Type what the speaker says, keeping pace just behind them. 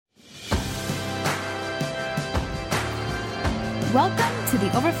Welcome to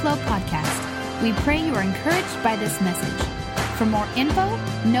the Overflow Podcast. We pray you are encouraged by this message. For more info,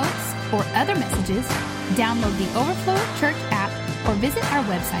 notes, or other messages, download the Overflow Church app or visit our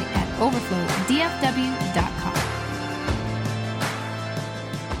website at overflowdfw.com.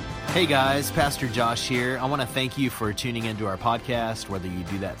 Hey guys, Pastor Josh here. I want to thank you for tuning into our podcast, whether you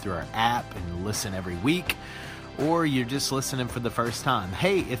do that through our app and listen every week, or you're just listening for the first time.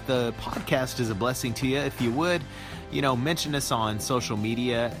 Hey, if the podcast is a blessing to you, if you would, mention us on social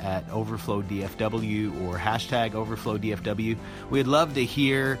media at OverflowDFW or hashtag OverflowDFW. We'd love to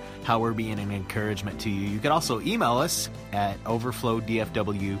hear how we're being an encouragement to you. You can also email us at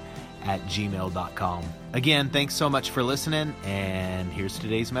overflowdfw@gmail.com. Again, thanks so much for listening, and here's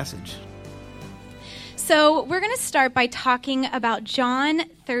today's message. So we're going to start by talking about John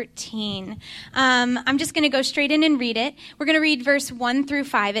 13. I'm just going to go straight in and read it. We're going to read verse 1 through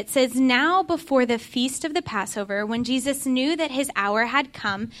 5. It says, "Now before the feast of the Passover, when Jesus knew that his hour had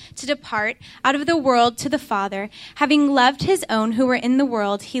come to depart out of the world to the Father, having loved his own who were in the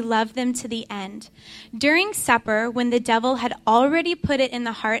world, he loved them to the end. During supper, when the devil had already put it in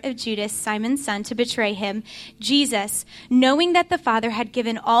the heart of Judas, Simon's son, to betray him, Jesus, knowing that the Father had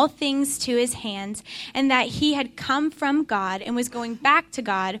given all things to his hands, and that he had come from God and was going back to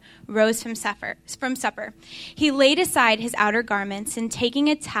God, rose from supper. He laid aside his outer garments and, taking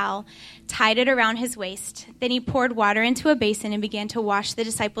a towel, tied it around his waist. Then he poured water into a basin and began to wash the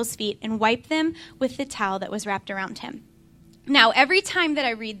disciples' feet and wipe them with the towel that was wrapped around him." Now, every time that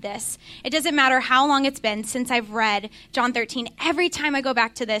I read this, it doesn't matter how long it's been since I've read John 13, every time I go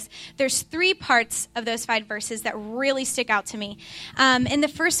back to this, there's three parts of those 5 verses that really stick out to me. And the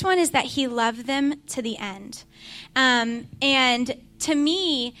first one is that he loved them to the end. And to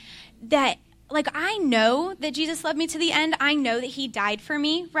me, I know that Jesus loved me to the end. I know that he died for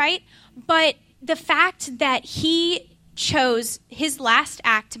me, right? But the fact that he chose his last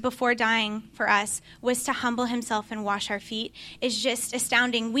act before dying for us was to humble himself and wash our feet is just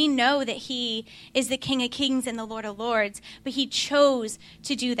astounding. We know that he is the King of Kings and the Lord of Lords, but he chose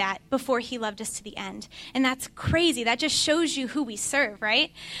to do that before he loved us to the end. And that's crazy. That just shows you who we serve,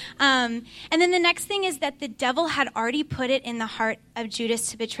 right? And then the next thing is that the devil had already put it in the heart of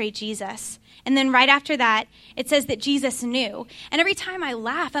Judas to betray Jesus. And then right after that, it says that Jesus knew. And every time I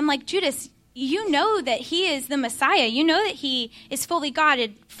laugh, I'm like, Judas, you know that he is the Messiah. You know that he is fully God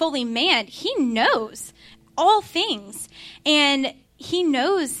and fully man. He knows all things. And he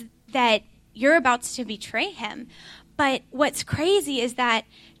knows that you're about to betray him. But what's crazy is that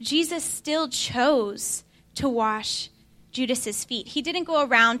Jesus still chose to wash Judas's feet. He didn't go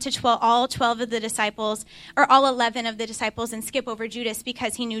around to all 12 of the disciples or all 11 of the disciples and skip over Judas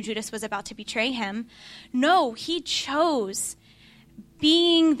because he knew Judas was about to betray him. No, he chose,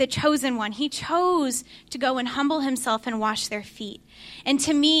 being the chosen one, he chose to go and humble himself and wash their feet. And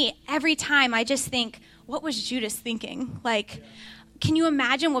to me, every time I just think, what was Judas thinking? Can you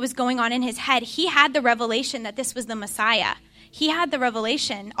imagine what was going on in his head? He had the revelation that this was the Messiah. He had the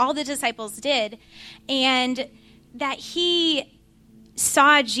revelation. All the disciples did. And that he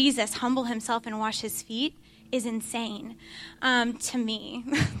saw Jesus humble himself and wash his feet is insane to me.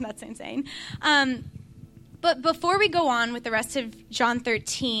 That's insane. But before we go on with the rest of John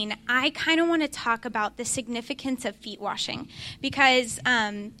 13, I kind of want to talk about the significance of feet washing. Because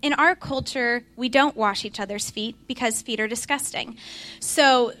in our culture, we don't wash each other's feet because feet are disgusting.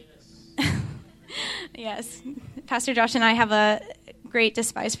 So, yes, Pastor Josh and I have a great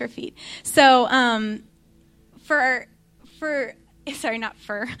despise for feet. So, in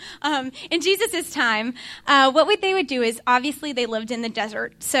Jesus' time, what they would do is, obviously, they lived in the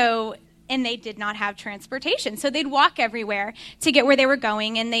desert. And they did not have transportation. So they'd walk everywhere to get where they were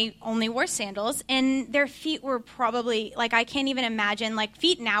going, and they only wore sandals. And their feet were probably, I can't even imagine.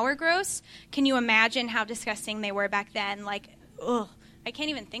 Feet now are gross. Can you imagine how disgusting they were back then? Ugh, I can't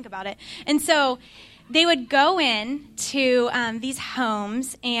even think about it. And so they would go in to these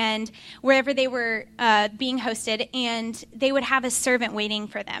homes and wherever they were being hosted, and they would have a servant waiting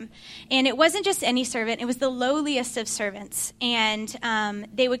for them. And it wasn't just any servant. It was the lowliest of servants. And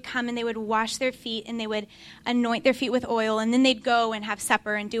they would come and they would wash their feet, and they would anoint their feet with oil, and then they'd go and have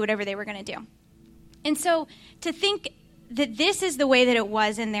supper and do whatever they were going to do. And so to think that this is the way that it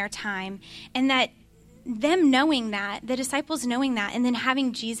was in their time, and that them knowing that, the disciples knowing that, and then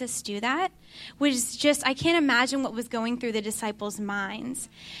having Jesus do that was just, I can't imagine what was going through the disciples' minds.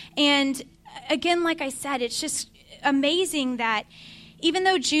 And again, like I said, it's just amazing that Even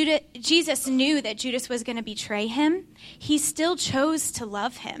though Jesus knew that Judas was going to betray him, he still chose to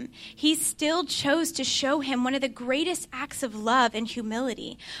love him. He still chose to show him one of the greatest acts of love and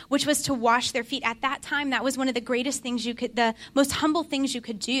humility, which was to wash their feet. At that time, that was one of the greatest things the most humble things you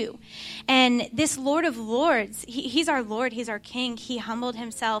could do. And this Lord of Lords, he's our Lord, he's our King. He humbled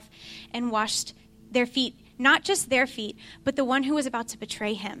himself and washed their feet, not just their feet, but the one who was about to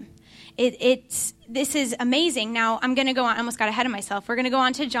betray him. This is amazing. Now, I'm going to go on. I almost got ahead of myself. We're going to go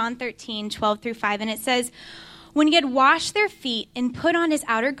on to John 13, 12 through 5. And it says, when he had washed their feet and put on his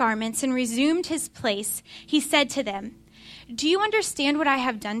outer garments and resumed his place, he said to them, do you understand what I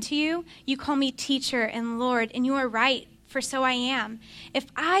have done to you? You call me teacher and Lord, and you are right, for so I am. If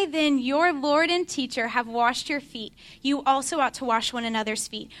I then, your Lord and teacher, have washed your feet, you also ought to wash one another's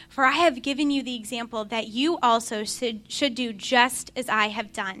feet. For I have given you the example that you also should do just as I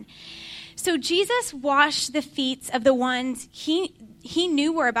have done. So Jesus washed the feet of the ones he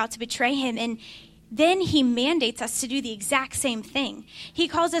knew were about to betray him, and then he mandates us to do the exact same thing. He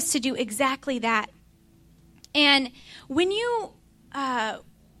calls us to do exactly that. And when you...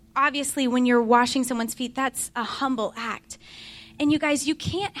 obviously, when you're washing someone's feet, that's a humble act. And you guys, you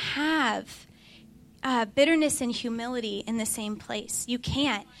can't have bitterness and humility in the same place. You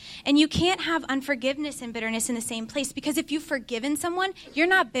can't. And you can't have unforgiveness and bitterness in the same place, because if you've forgiven someone, you're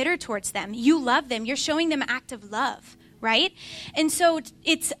not bitter towards them. You love them. You're showing them an act of love, right? And so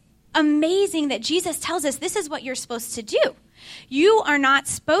it's amazing that Jesus tells us this is what you're supposed to do. You are not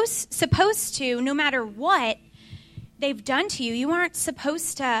supposed to, no matter what they've done to you, you aren't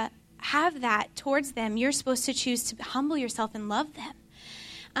supposed to have that towards them. You're supposed to choose to humble yourself and love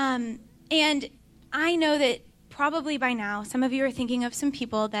them. And I know that probably by now, some of you are thinking of some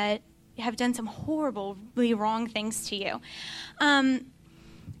people that have done some horribly wrong things to you.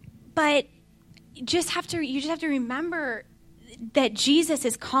 But you just have to remember that Jesus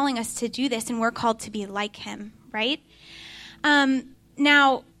is calling us to do this, and we're called to be like him, right?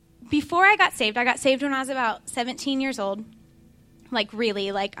 Now, before I got saved when I was about 17 years old. I'm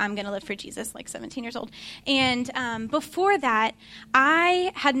going to live for Jesus, 17 years old. And before that,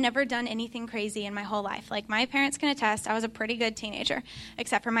 I had never done anything crazy in my whole life. My parents can attest, I was a pretty good teenager,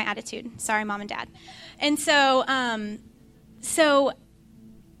 except for my attitude. Sorry, Mom and Dad. And so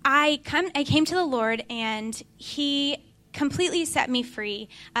I came to the Lord, and he completely set me free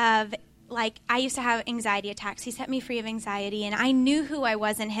of, I used to have anxiety attacks. He set me free of anxiety, and I knew who I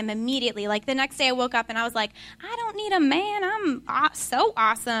was in him immediately. The next day I woke up, and I was like, I don't need a man. I'm so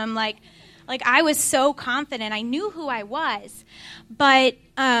awesome. I was so confident. I knew who I was. But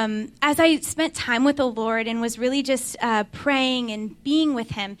as I spent time with the Lord and was really just praying and being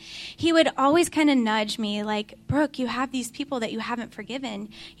with him, he would always kind of nudge me, Brooke, you have these people that you haven't forgiven.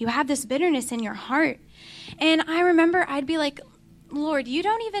 You have this bitterness in your heart. And I remember I'd be like, Lord, you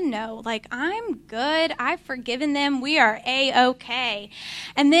don't even know. I'm good. I've forgiven them. We are A-okay.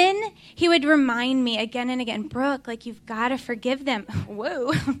 And then he would remind me again and again, Brooke, you've got to forgive them.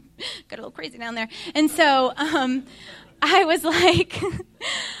 Whoa, got a little crazy down there. And so I was like,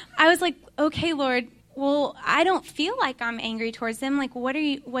 okay, Lord, well, I don't feel like I'm angry towards them. What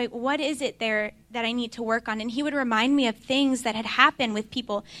is it there that I need to work on? And he would remind me of things that had happened with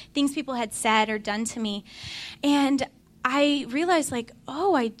people, things people had said or done to me. And I realized,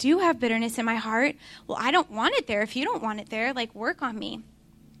 I do have bitterness in my heart. Well, I don't want it there. If you don't want it there, work on me.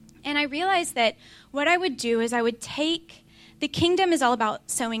 And I realized that what I would do is I would take, the kingdom is all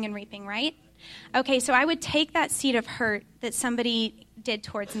about sowing and reaping, right? Okay, so I would take that seed of hurt that somebody did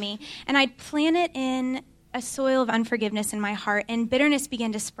towards me, and I'd plant it in a soil of unforgiveness in my heart, and bitterness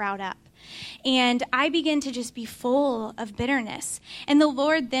began to sprout up. And I began to just be full of bitterness. And the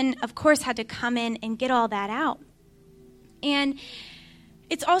Lord then, of course, had to come in and get all that out. And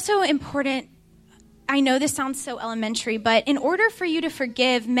it's also important, I know this sounds so elementary, but in order for you to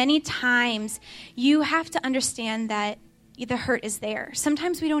forgive, many times you have to understand that the hurt is there.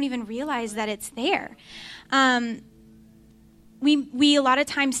 Sometimes we don't even realize that it's there. We a lot of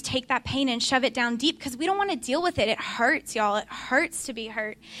times take that pain and shove it down deep because we don't want to deal with it. It hurts, y'all. It hurts to be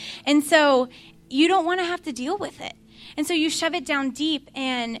hurt. And so you don't want to have to deal with it. And so you shove it down deep,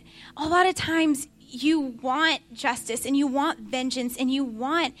 and a lot of times you want justice and you want vengeance and you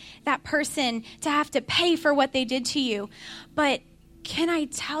want that person to have to pay for what they did to you. But can I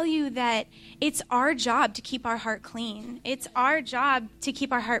tell you that it's our job to keep our heart clean. It's our job to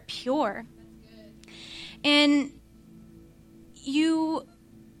keep our heart pure. And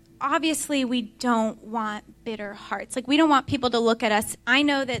obviously we don't want bitter hearts. We don't want people to look at us. I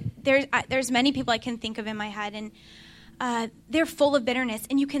know that there's many people I can think of in my head, and they're full of bitterness,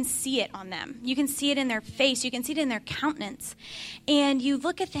 and you can see it on them. You can see it in their face. You can see it in their countenance. And you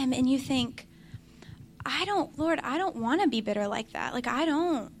look at them and you think, Lord, I don't want to be bitter like that. Like, I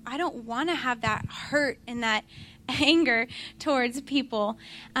don't want to have that hurt and that anger towards people.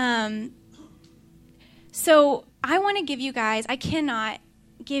 So I want to give you guys, I cannot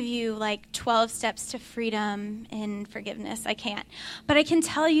give you like 12 steps to freedom and forgiveness. I can't. But I can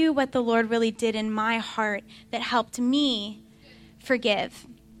tell you what the Lord really did in my heart that helped me forgive.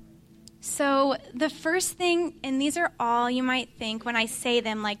 So the first thing, and these are all you might think when I say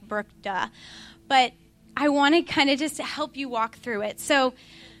them like, Brooke, duh. But I want to kind of just help you walk through it. So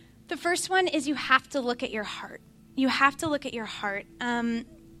the first one is you have to look at your heart. You have to look at your heart.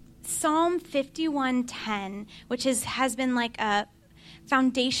 Psalm 51:10, which has been like a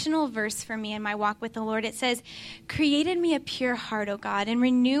foundational verse for me in my walk with the Lord. It says, "Created me a pure heart, O God, and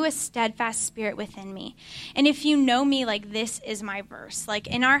renew a steadfast spirit within me." And if you know me, like, this is my verse. Like,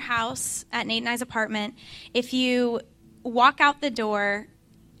 in our house at Nate and I's apartment, if you walk out the door,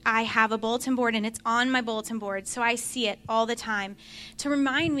 I have a bulletin board, and it's on my bulletin board, so I see it all the time to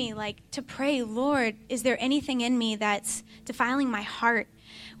remind me, like, to pray, Lord, is there anything in me that's defiling my heart?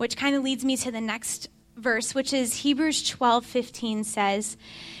 Which kind of leads me to the next verse, which is Hebrews 12:15 says,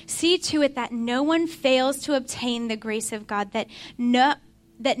 "See to it that no one fails to obtain the grace of God, that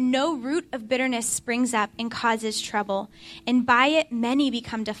no root of bitterness springs up and causes trouble, and by it many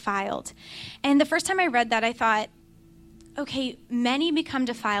become defiled." And the first time I read that, I thought, okay, many become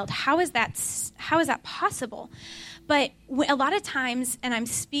defiled. How is that possible? But a lot of times, and I'm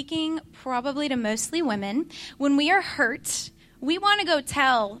speaking probably to mostly women, when we are hurt, we want to go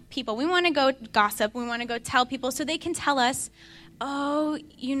tell people. We want to go gossip. We want to go tell people so they can tell us, oh,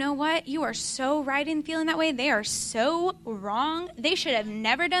 you know what? You are so right in feeling that way. They are so wrong. They should have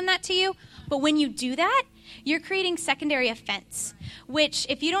never done that to you. But when you do that, you're creating secondary offense, which,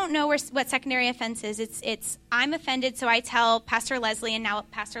 if you don't know what secondary offense is, it's I'm offended, so I tell Pastor Leslie, and now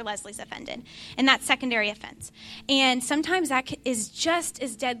Pastor Leslie's offended. And that's secondary offense. And sometimes that is just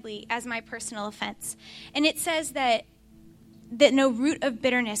as deadly as my personal offense. And it says that no root of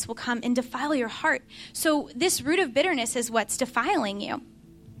bitterness will come and defile your heart. So this root of bitterness is what's defiling you.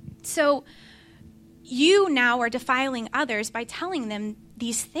 So you now are defiling others by telling them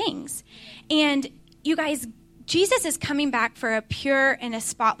these things. And you guys, Jesus is coming back for a pure and a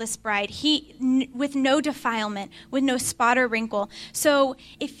spotless bride. With no defilement, with no spot or wrinkle. So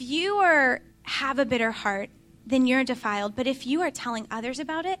if you have a bitter heart, then you're defiled. But if you are telling others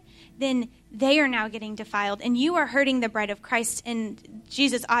about it, then they are now getting defiled, and you are hurting the bride of Christ, and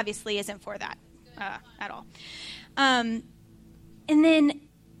Jesus obviously isn't for that at all. And then,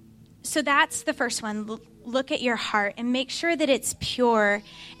 so that's the first one. Look at your heart and make sure that it's pure,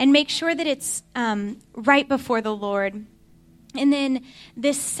 and make sure that it's right before the Lord. And then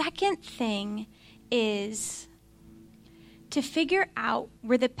the second thing is to figure out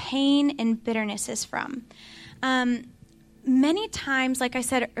where the pain and bitterness is from. Many times, like I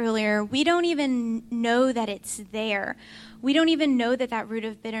said earlier, we don't even know that it's there. We don't even know that root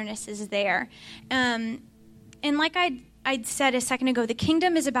of bitterness is there. And like I'd said a second ago, the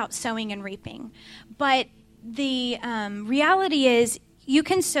kingdom is about sowing and reaping. But the reality is, you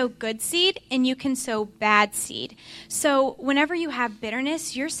can sow good seed and you can sow bad seed. So whenever you have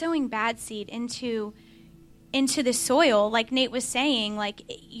bitterness, you're sowing bad seed into the soil. Like Nate was saying, like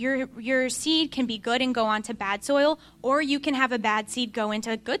your seed can be good and go onto bad soil, or you can have a bad seed go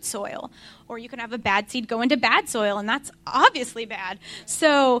into good soil, or you can have a bad seed go into bad soil, and that's obviously bad.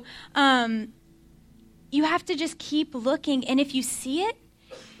 So you have to just keep looking, and if you see it,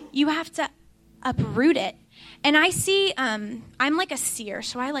 you have to uproot it. And I see, I'm like a seer,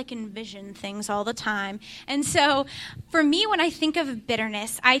 so I like envision things all the time. And so for me, when I think of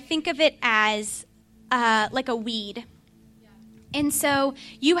bitterness, I think of it as like a weed. And so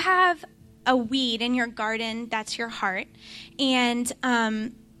you have a weed in your garden, that's your heart. And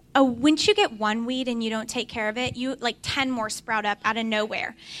once you get one weed and you don't take care of it, you like 10 more sprout up out of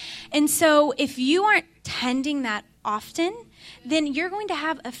nowhere. And so if you aren't tending that often, then you're going to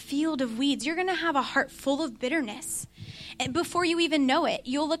have a field of weeds. You're going to have a heart full of bitterness. And before you even know it,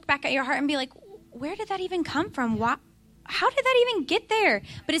 you'll look back at your heart and be like, where did that even come from? How did that even get there?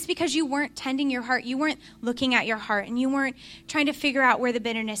 But it's because you weren't tending your heart. You weren't looking at your heart, and you weren't trying to figure out where the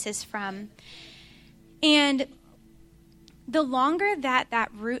bitterness is from. And the longer that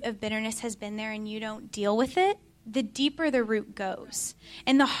root of bitterness has been there and you don't deal with it, the deeper the root goes,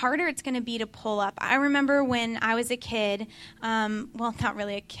 and the harder it's going to be to pull up. I remember when I was a kid, well, not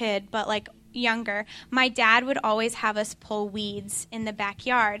really a kid, but like younger, my dad would always have us pull weeds in the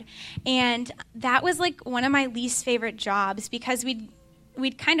backyard. And that was like one of my least favorite jobs because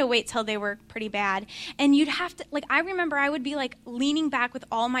we'd kind of wait till they were pretty bad. And you'd have to, like, I remember I would be like leaning back with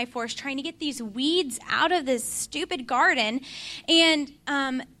all my force trying to get these weeds out of this stupid garden. And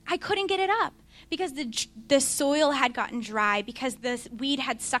I couldn't get it up because the soil had gotten dry, because the weed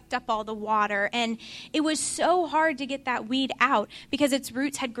had sucked up all the water. And it was so hard to get that weed out because its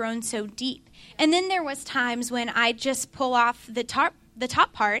roots had grown so deep. And then there was times when I'd just pull off the top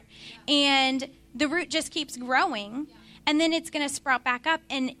part, and the root just keeps growing, and then it's going to sprout back up.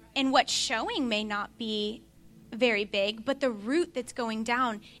 And what's showing may not be very big, but the root that's going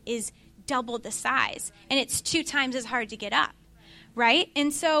down is double the size, and it's 2 times as hard to get up, right?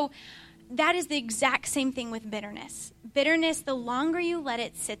 And so that is the exact same thing with bitterness. Bitterness, the longer you let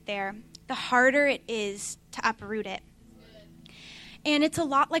it sit there, the harder it is to uproot it. And it's a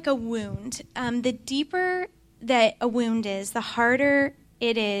lot like a wound. The deeper that a wound is, the harder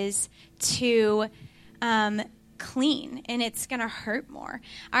it is to clean, and it's going to hurt more.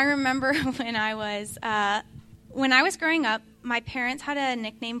 I remember when I was growing up, my parents had a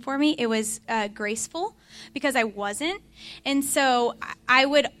nickname for me. It was Graceful, because I wasn't. And so I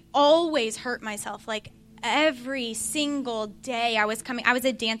would always hurt myself. Like every single day I was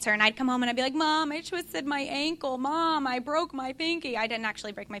a dancer, and I'd come home and I'd be like, Mom, I twisted my ankle. Mom, I broke my pinky. I didn't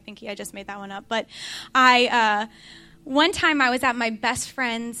actually break my pinky. I just made that one up. But one time I was at my best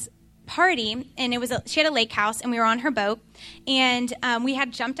friend's party, and she had a lake house, and we were on her boat, and we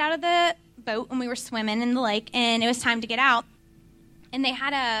had jumped out of the boat, and we were swimming in the lake, and it was time to get out. And they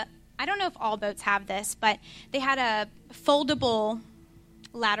had I don't know if all boats have this, but they had a foldable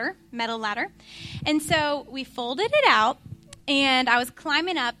ladder, metal ladder. And so we folded it out, and I was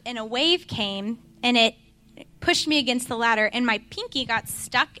climbing up, and a wave came, and it pushed me against the ladder, and my pinky got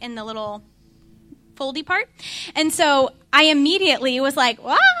stuck in the little foldy part. And so I immediately was like,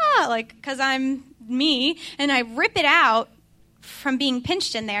 "Wah!" Like, because I'm me, and I rip it out from being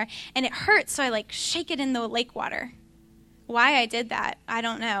pinched in there, and it hurts, so I like shake it in the lake water. Why I did that, I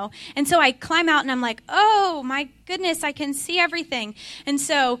don't know. And so I climb out, and I'm like, oh my goodness, I can see everything. And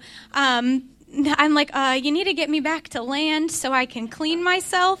so I'm like, you need to get me back to land so I can clean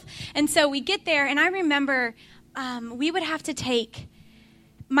myself. And so we get there, and I remember we would have to take,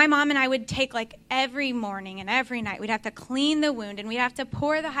 my mom and I would take like every morning and every night, we'd have to clean the wound, and we'd have to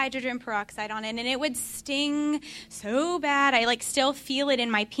pour the hydrogen peroxide on it, and it would sting so bad. I like still feel it in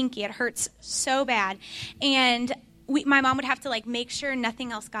my pinky. It hurts so bad. And my mom would have to like make sure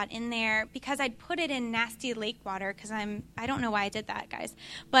nothing else got in there, because I'd put it in nasty lake water, because I don't know why I did that, guys.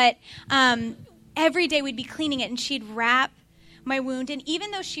 But every day we'd be cleaning it, and she'd wrap my wound. And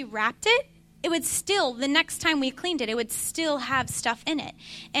even though she wrapped it, it would still, the next time we cleaned it, it would still have stuff in it.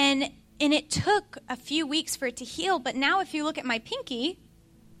 And it took a few weeks for it to heal. But now if you look at my pinky,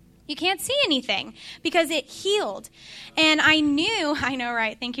 you can't see anything because it healed. And I know,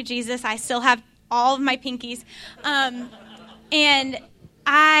 right? Thank you, Jesus. I still have all of my pinkies. And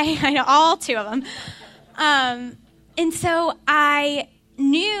I know all 2 of them. And so I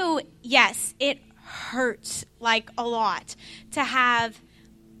knew, yes, it hurts like a lot to have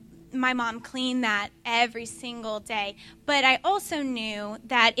my mom clean that every single day. But I also knew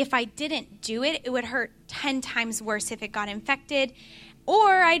that if I didn't do it, it would hurt 10 times worse if it got infected.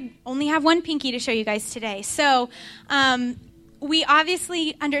 Or I'd only have one pinky to show you guys today. So we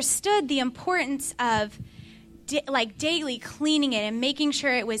obviously understood the importance of daily cleaning it and making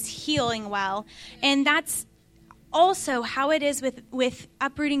sure it was healing well. And that's also how it is with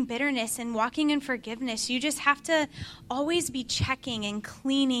uprooting bitterness and walking in forgiveness. You just have to always be checking and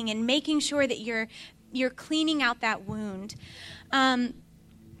cleaning and making sure that you're cleaning out that wound.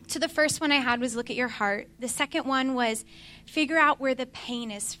 So the first one I had was look at your heart. The second one was figure out where the pain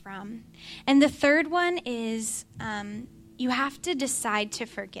is from. And the third one is you have to decide to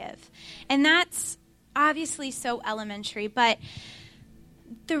forgive. And that's obviously so elementary, but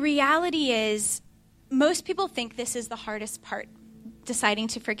the reality is most people think this is the hardest part, deciding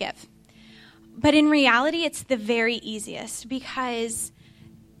to forgive. But in reality, it's the very easiest because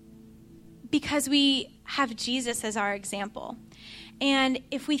we have Jesus as our example. And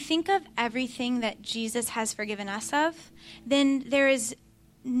if we think of everything that Jesus has forgiven us of, then there is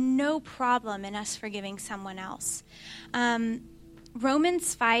no problem in us forgiving someone else.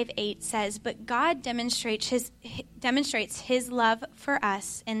 Romans 5:8 says, "But God demonstrates his love for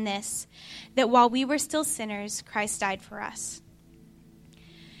us in this, that while we were still sinners, Christ died for us."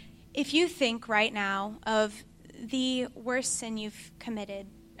 If you think right now of the worst sin you've committed,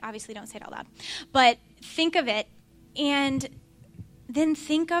 obviously don't say it out loud, but think of it, and then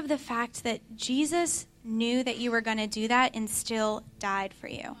think of the fact that Jesus knew that you were going to do that and still died for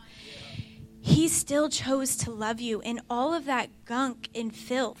you. He still chose to love you in all of that gunk and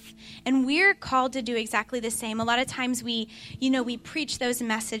filth. And we're called to do exactly the same. A lot of times we preach those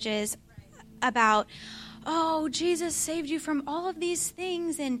messages about, oh, Jesus saved you from all of these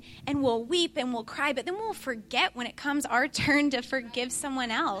things, and we'll weep and we'll cry, but then we'll forget when it comes our turn to forgive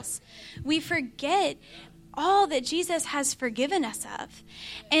someone else. We forget all that Jesus has forgiven us of.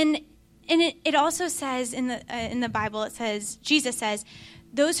 And it also says in the Bible, Jesus says,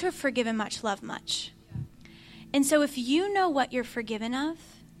 those who are forgiven much love much. And so if you know what you're forgiven of,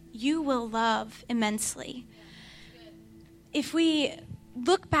 you will love immensely. If we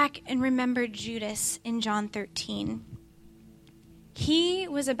look back and remember Judas in John 13, he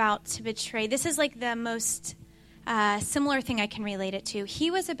was about to betray. This is like the most similar thing I can relate it to.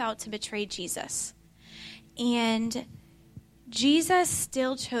 He was about to betray Jesus. And Jesus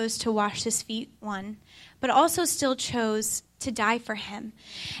still chose to wash his feet, one, but also still chose to die for him.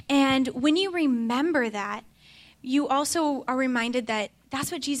 And when you remember that, you also are reminded that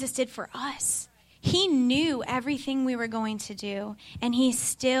that's what Jesus did for us. He knew everything we were going to do, and he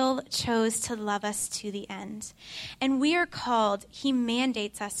still chose to love us to the end. And we are called, he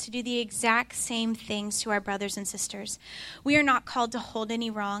mandates us to do the exact same things to our brothers and sisters. We are not called to hold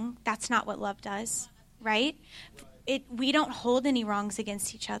any wrong. That's not what love does, right? We don't hold any wrongs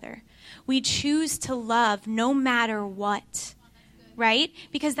against each other. We choose to love no matter what, right?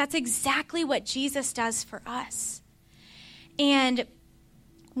 Because that's exactly what Jesus does for us. And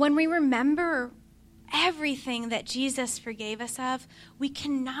when we remember everything that Jesus forgave us of, we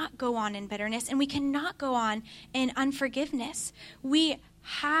cannot go on in bitterness, and we cannot go on in unforgiveness. We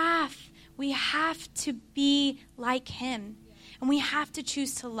have to be like him. And we have to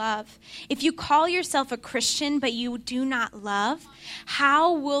choose to love. If you call yourself a Christian but you do not love,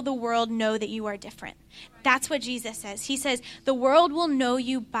 how will the world know that you are different? That's what Jesus says. He says, the world will know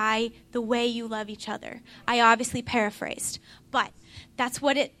you by the way you love each other. I obviously paraphrased, but that's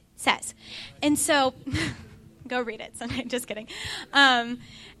what it says. And so, go read it. So, just kidding. And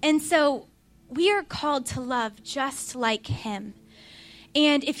so, we are called to love just like him.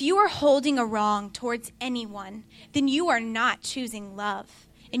 And if you are holding a wrong towards anyone, then you are not choosing love.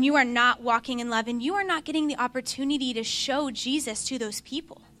 And you are not walking in love. And you are not getting the opportunity to show Jesus to those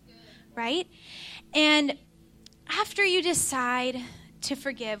people. Right? And after you decide to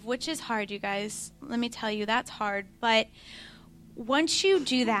forgive, which is hard, you guys. Let me tell you, that's hard. But once you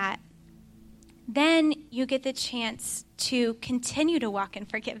do that, then you get the chance to continue to walk in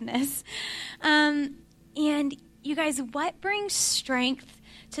forgiveness. And you guys, what brings strength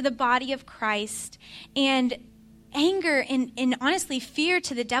to the body of Christ and anger and honestly fear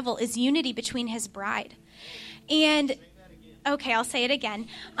to the devil is unity between his bride. And, okay, I'll say it again.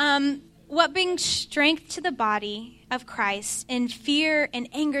 What brings strength to the body of Christ and fear and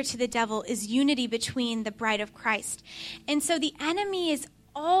anger to the devil is unity between the bride of Christ. And so the enemy is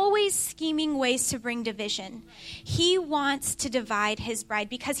always scheming ways to bring division. He wants to divide his bride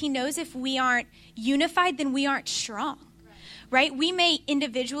because he knows if we aren't unified, then we aren't strong, right? We may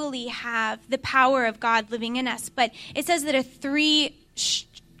individually have the power of God living in us, but it says that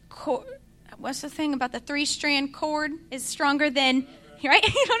what's the thing about the 3-strand cord is stronger than, right?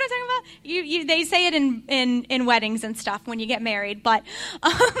 You know what I'm talking about? They say it in weddings and stuff when you get married, but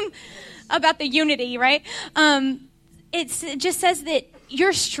about the unity, right? It just says that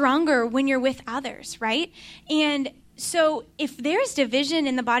you're stronger when you're with others, right? And so if there's division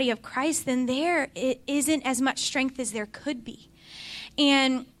in the body of Christ, then there isn't as much strength as there could be.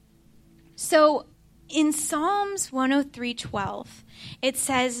 And so in Psalms 103:12, it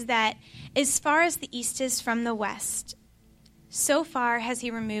says that as far as the east is from the west, so far has he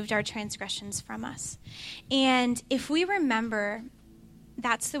removed our transgressions from us. And if we remember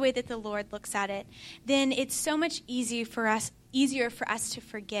that's the way that the Lord looks at it, then it's so much easier for us to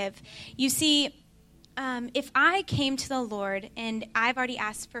forgive. You see, if I came to the Lord and I've already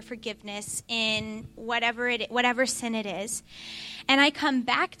asked for forgiveness in whatever sin it is, and I come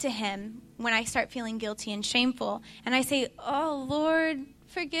back to him when I start feeling guilty and shameful, and I say, oh, Lord,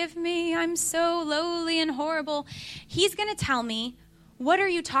 forgive me, I'm so lowly and horrible, he's going to tell me, what are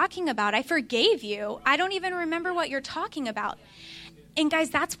you talking about? I forgave you. I don't even remember what you're talking about. And guys,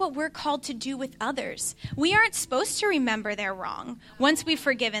 that's what we're called to do with others. We aren't supposed to remember their wrong once we've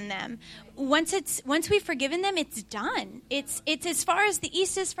forgiven them. Once we've forgiven them, it's done. It's as far as the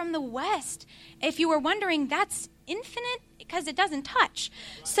east is from the west. If you were wondering, that's infinite because it doesn't touch.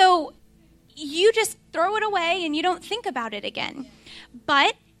 So you just throw it away and you don't think about it again.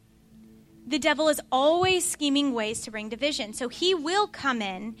 But the devil is always scheming ways to bring division. So he will come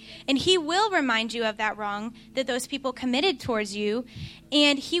in and he will remind you of that wrong that those people committed towards you,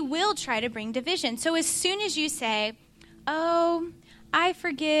 and he will try to bring division. So as soon as you say, oh, I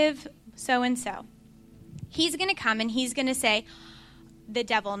forgive so-and-so, he's going to come and he's going to say, the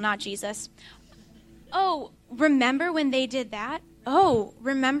devil, not Jesus, oh, remember when they did that? Oh,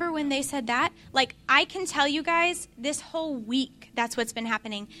 remember when they said that? Like, I can tell you guys, this whole week, that's what's been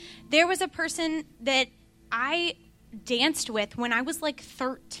happening. There was a person that I danced with when I was like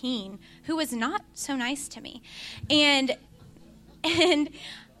 13 who was not so nice to me. And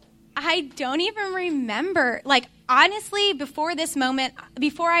I don't even remember, like, honestly, before this moment,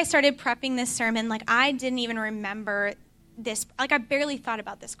 before I started prepping this sermon, like, I didn't even remember this. Like, I barely thought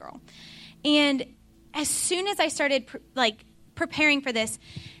about this girl. And as soon as I started, preparing for this,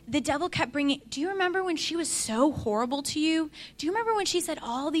 the devil kept bringing, do you remember when she was so horrible to you? Do you remember when she said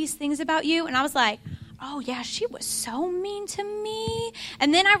all these things about you? And I was like, oh yeah, she was so mean to me.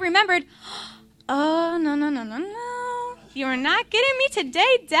 And then I remembered, oh, no. You're not getting me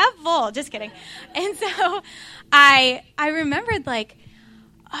today, devil. Just kidding. And so I remembered, like,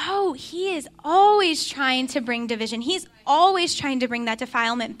 oh, he is always trying to bring division. He's always trying to bring that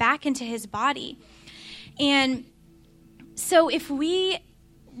defilement back into his body. And so if we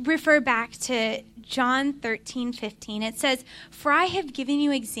refer back to John 13:15, it says, for I have given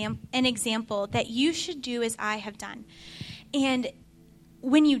you an example that you should do as I have done. And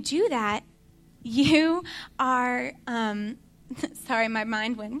when you do that, you are, sorry, my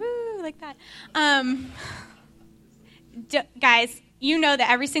mind went woo like that. Guys, you know that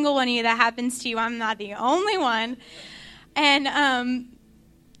every single one of you that happens to you, I'm not the only one. And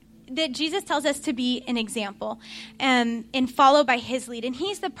that Jesus tells us to be an example and follow by his lead. And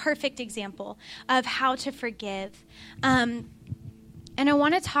he's the perfect example of how to forgive. And I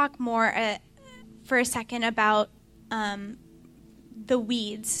want to talk more for a second about the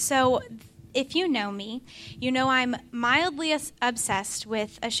weeds. So if you know me, you know I'm mildly obsessed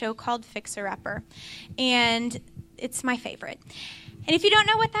with a show called Fixer Upper. And it's my favorite. And if you don't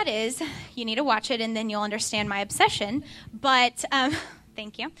know what that is, you need to watch it and then you'll understand my obsession. But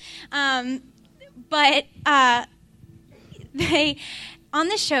thank you. But they, on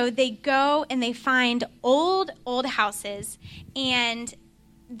the show, they go and they find old houses and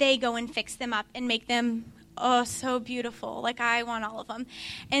they go and fix them up and make them, oh, so beautiful. Like, I want all of them.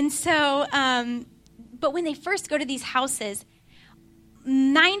 And so, but when they first go to these houses,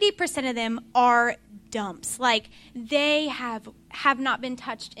 90% of them are dumps. Like, they have not been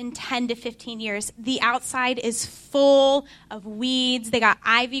touched in 10 to 15 years. The outside is full of weeds. They got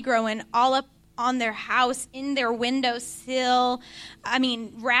ivy growing all up on their house, in their windowsill. I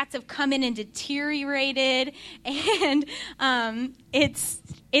mean, rats have come in and deteriorated, and it's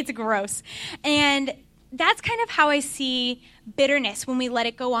gross. And that's kind of how I see bitterness when we let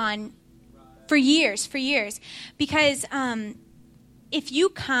it go on for years. Because if you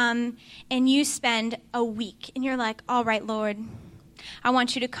come and you spend a week and you're like, all right, Lord, I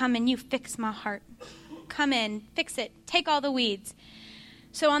want you to come and you fix my heart. Come in, fix it, take all the weeds.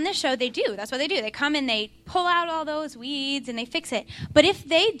 So on this show, they do. That's what they do. They come and they pull out all those weeds and they fix it. But if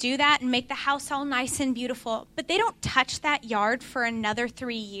they do that and make the house all nice and beautiful, but they don't touch that yard for another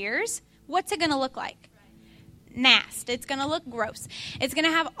 3 years, what's it going to look like? Nasty. It's going to look gross. It's going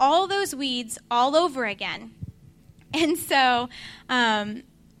to have all those weeds all over again. And so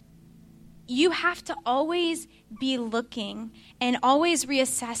you have to always be looking and always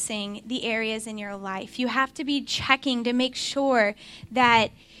reassessing the areas in your life. You have to be checking to make sure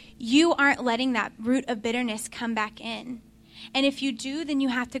that you aren't letting that root of bitterness come back in. And if you do, then you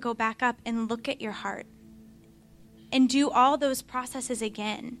have to go back up and look at your heart and do all those processes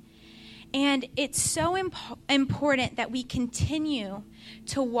again. And it's so important that we continue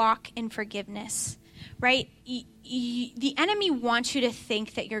to walk in forgiveness, right? The enemy wants you to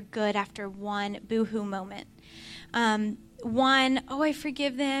think that you're good after one boohoo moment. Oh, I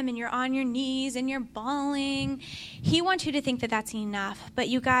forgive them, and you're on your knees and you're bawling. He wants you to think that that's enough. But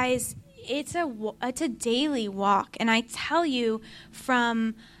you guys, it's a daily walk. And I tell you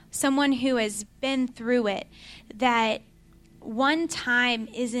from someone who has been through it that one time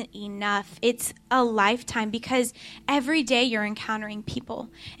isn't enough. It's a lifetime, because every day you're encountering people,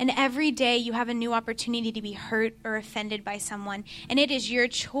 and every day you have a new opportunity to be hurt or offended by someone, and it is your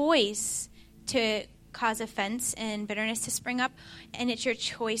choice to cause offense and bitterness to spring up, and it's your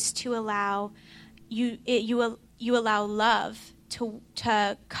choice to allow you allow love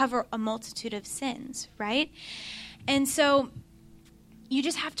to cover a multitude of sins, right? And so you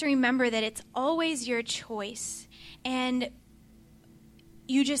just have to remember that it's always your choice. And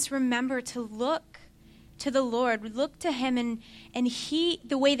you just remember to look to the Lord, look to him, and he,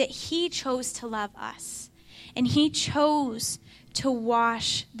 the way that he chose to love us. And he chose to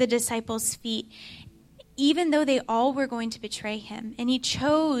wash the disciples' feet, even though they all were going to betray him. And he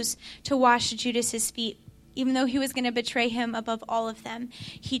chose to wash Judas's feet, even though he was going to betray him above all of them.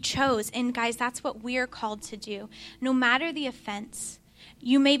 He chose. And guys, that's what we're called to do. No matter the offense,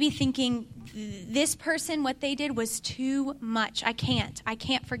 you may be thinking, this person, what they did was too much. I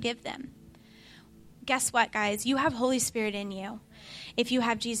can't forgive them. Guess what, guys? You have Holy Spirit in you. If you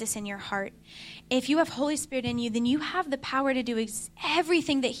have Jesus in your heart, if you have Holy Spirit in you, then you have the power to do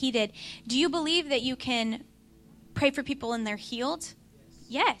everything that he did. Do you believe that you can pray for people and they're healed?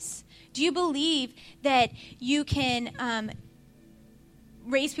 Yes. Do you believe that you can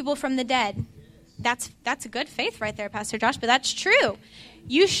raise people from the dead? That's a good faith right there, Pastor Josh, but that's true.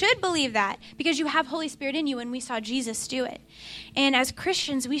 You should believe that because you have Holy Spirit in you, and we saw Jesus do it. And as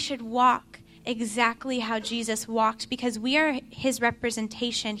Christians, we should walk exactly how Jesus walked because we are his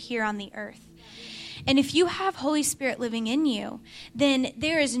representation here on the earth. And if you have Holy Spirit living in you, then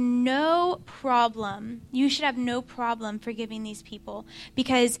there is no problem. You should have no problem forgiving these people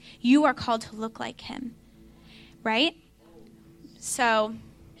because you are called to look like him, right? So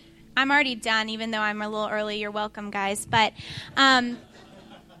I'm already done, even though I'm a little early. You're welcome, guys. But that's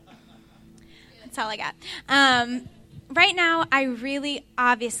all I got. Right now, I really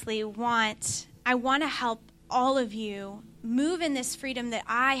obviously want to help all of you move in this freedom that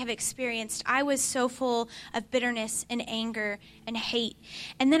I have experienced. I was so full of bitterness and anger and hate.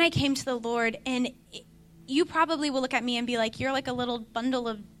 And then I came to the Lord, and you probably will look at me and be like, you're like a little bundle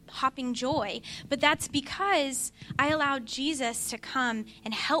of hopping joy. But that's because I allowed Jesus to come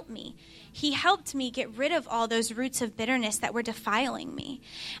and help me. He helped me get rid of all those roots of bitterness that were defiling me.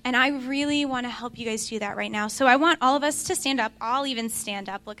 And I really want to help you guys do that right now. So I want all of us to stand up. I'll even stand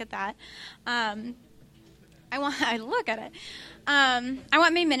up. Look at that. Look at it. I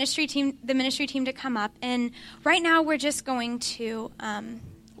want my ministry team, the ministry team, to come up. And right now we're just going to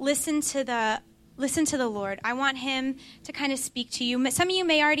listen to the Lord. I want him to kind of speak to you. Some of you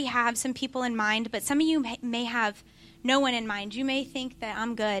may already have some people in mind, but some of you may have no one in mind. You may think that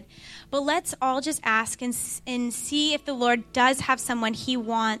I'm good. But let's all just ask and see if the Lord does have someone he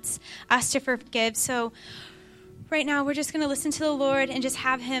wants us to forgive. So right now we're just going to listen to the Lord and just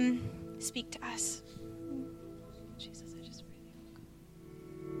have him speak to us.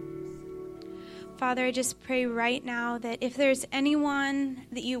 Father, I just pray right now that if there's anyone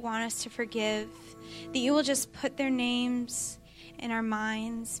that you want us to forgive, that you will just put their names in our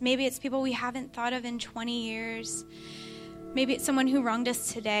minds. Maybe it's people we haven't thought of in 20 years. Maybe it's someone who wronged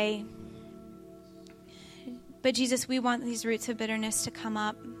us today. But Jesus, we want these roots of bitterness to come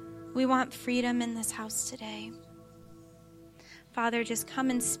up. We want freedom in this house today. Father, just come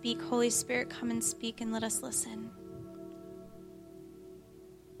and speak. Holy Spirit, come and speak and let us listen.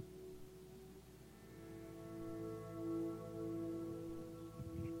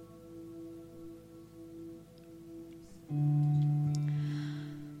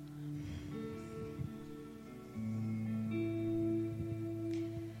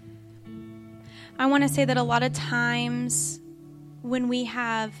 I want to say that a lot of times when we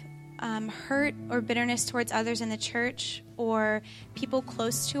have hurt or bitterness towards others in the church or people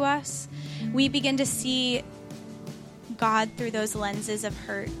close to us, we begin to see God through those lenses of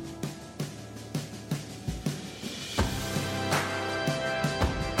hurt